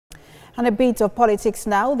And a bit of politics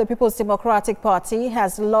now. The People's Democratic Party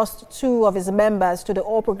has lost 2 of its members to the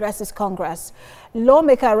All Progressives Congress.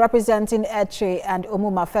 Lawmaker representing Eche and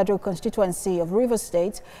Omuma Federal Constituency of Rivers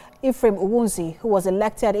State, Ephraim Nwuzi, who was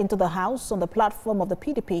elected into the House on the platform of the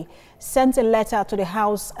PDP, sent a letter to the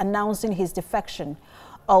House announcing his defection.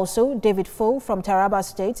 Also, David Fouh from Taraba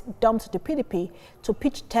State dumped the PDP to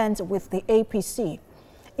pitch tent with the APC.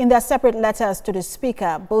 In their separate letters to the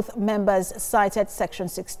Speaker, both members cited Section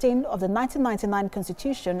 16 of the 1999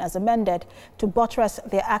 Constitution as amended to buttress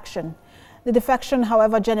their action. The defection,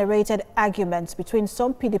 however, generated arguments between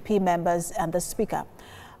some PDP members and the Speaker.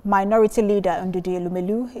 Minority Leader Ndudi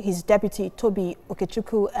Lumelu, his deputy Toby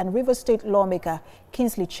Okechukwu, and Rivers State lawmaker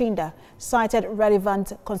Kingsley Chinda cited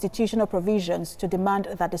relevant constitutional provisions to demand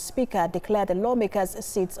that the Speaker declare the lawmakers'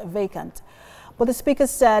 seats vacant. But the Speaker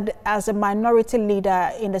said, as a minority leader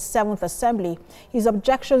in the 7th Assembly, his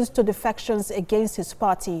objections to defections against his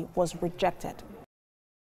party was rejected.